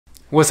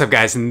What's up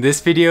guys, in this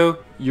video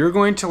you're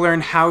going to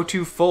learn how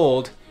to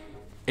fold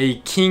a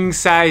king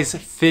size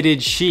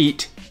fitted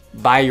sheet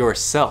by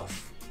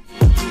yourself.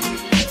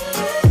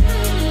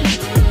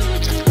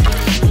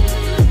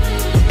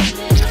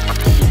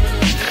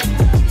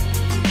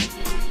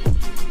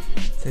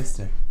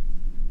 Sister,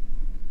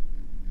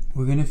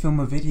 we're gonna film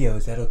a video,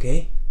 is that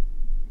okay?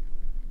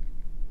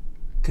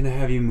 Can I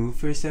have you move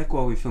for a sec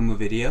while we film a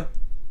video?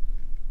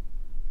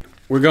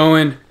 We're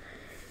going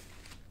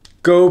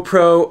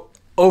GoPro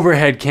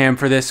overhead cam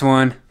for this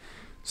one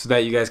so that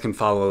you guys can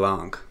follow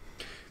along.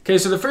 Okay,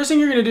 so the first thing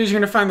you're gonna do is you're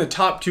gonna find the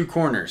top two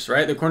corners,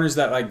 right? The corners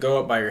that like go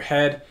up by your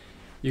head.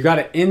 You got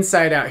it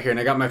inside out here, and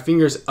I got my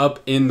fingers up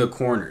in the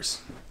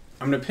corners.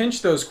 I'm gonna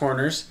pinch those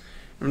corners.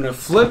 I'm gonna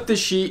flip the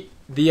sheet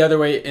the other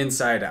way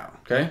inside out,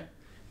 okay?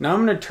 Now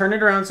I'm gonna turn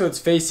it around so it's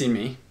facing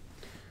me.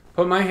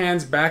 Put my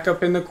hands back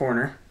up in the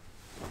corner.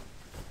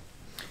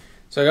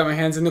 So I got my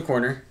hands in the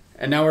corner.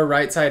 And now we're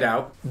right side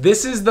out.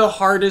 This is the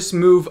hardest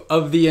move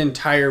of the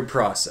entire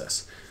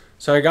process.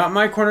 So I got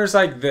my corners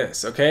like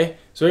this, okay?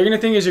 So what you're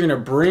gonna think is you're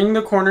gonna bring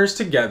the corners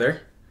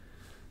together.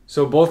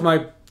 So both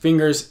my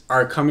fingers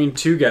are coming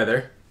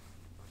together.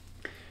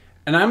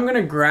 And I'm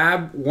gonna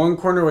grab one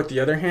corner with the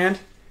other hand,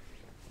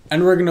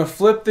 and we're gonna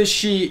flip the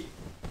sheet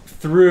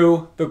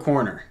through the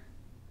corner,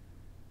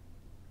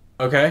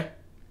 okay?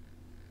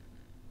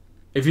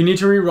 If you need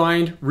to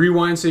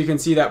rewind so you can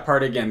see that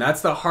part again.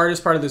 That's the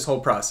hardest part of this whole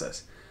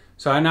process.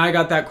 So now I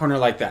got that corner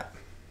like that.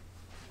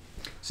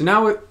 So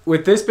now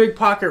with this big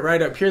pocket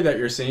right up here that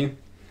you're seeing,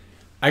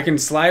 I can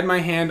slide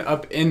my hand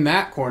up in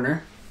that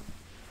corner.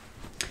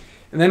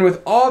 And then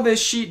with all this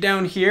sheet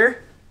down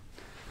here,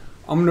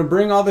 I'm gonna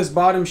bring all this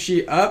bottom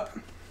sheet up.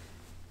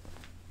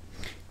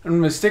 I'm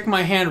gonna stick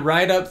my hand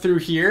right up through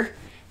here.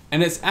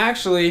 And it's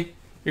actually,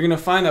 you're gonna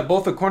find that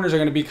both the corners are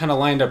gonna be kind of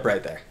lined up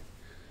right there.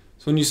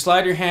 So when you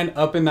slide your hand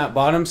up in that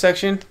bottom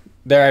section,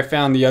 there I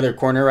found the other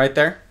corner right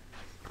there.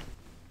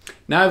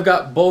 Now I've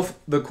got both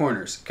the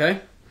corners,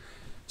 okay?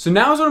 So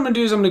now what I'm gonna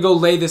do is I'm gonna go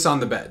lay this on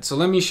the bed. So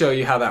let me show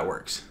you how that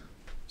works.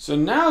 So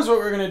now what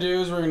we're gonna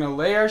do is we're gonna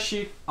lay our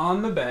sheet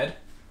on the bed.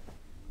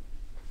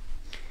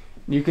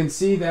 You can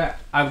see that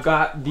I've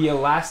got the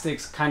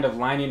elastics kind of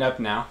lining up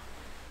now.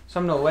 So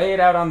I'm gonna lay it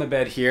out on the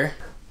bed here.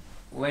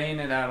 Laying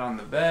it out on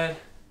the bed.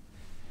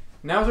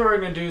 Now what we're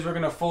gonna do is we're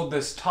gonna fold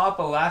this top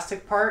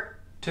elastic part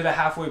to the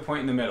halfway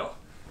point in the middle.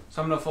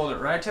 So I'm gonna fold it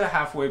right to the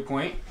halfway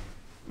point.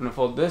 I'm gonna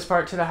fold this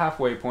part to the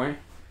halfway point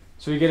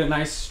so we get a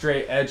nice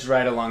straight edge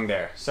right along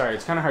there. Sorry,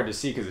 it's kind of hard to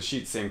see because the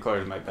sheet's the same color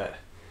as my bed.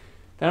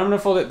 Then I'm gonna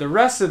fold it the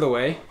rest of the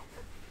way.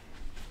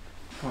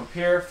 Come up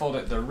here, fold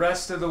it the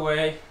rest of the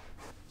way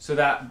so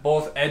that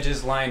both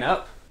edges line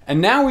up. And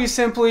now we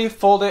simply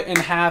fold it in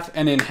half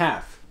and in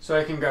half. So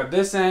I can grab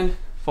this end,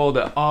 fold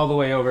it all the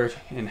way over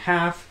in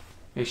half,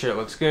 make sure it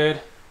looks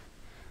good.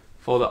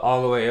 Fold it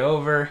all the way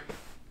over.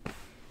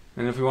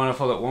 And if we want to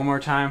fold it one more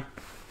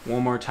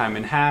time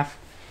in half.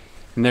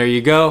 And there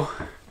you go.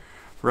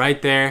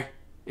 Right there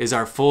is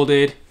our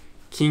folded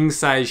king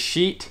size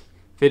sheet,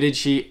 fitted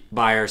sheet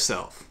by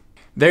ourselves.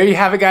 There you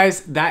have it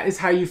guys. That is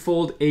how you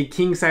fold a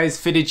king size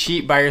fitted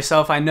sheet by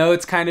yourself. I know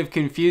it's kind of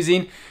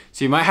confusing,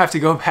 so you might have to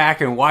go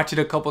back and watch it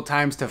a couple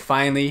times to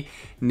finally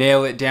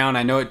nail it down.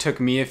 I know it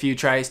took me a few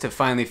tries to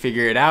finally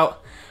figure it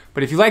out.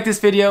 But if you like this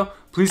video,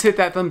 please hit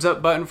that thumbs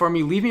up button for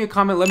me. Leave me a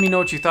comment, let me know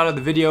what you thought of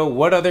the video,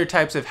 what other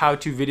types of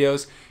how-to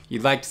videos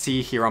you'd like to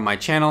see here on my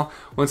channel.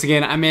 Once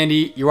again, I'm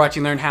Andy, you're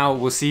watching Learn How.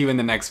 We'll see you in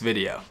the next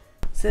video.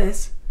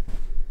 Sis,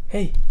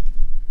 hey,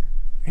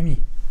 Remy,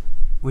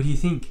 what do you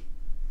think?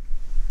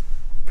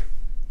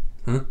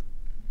 Huh?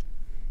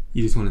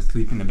 You just want to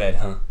sleep in the bed,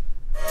 huh?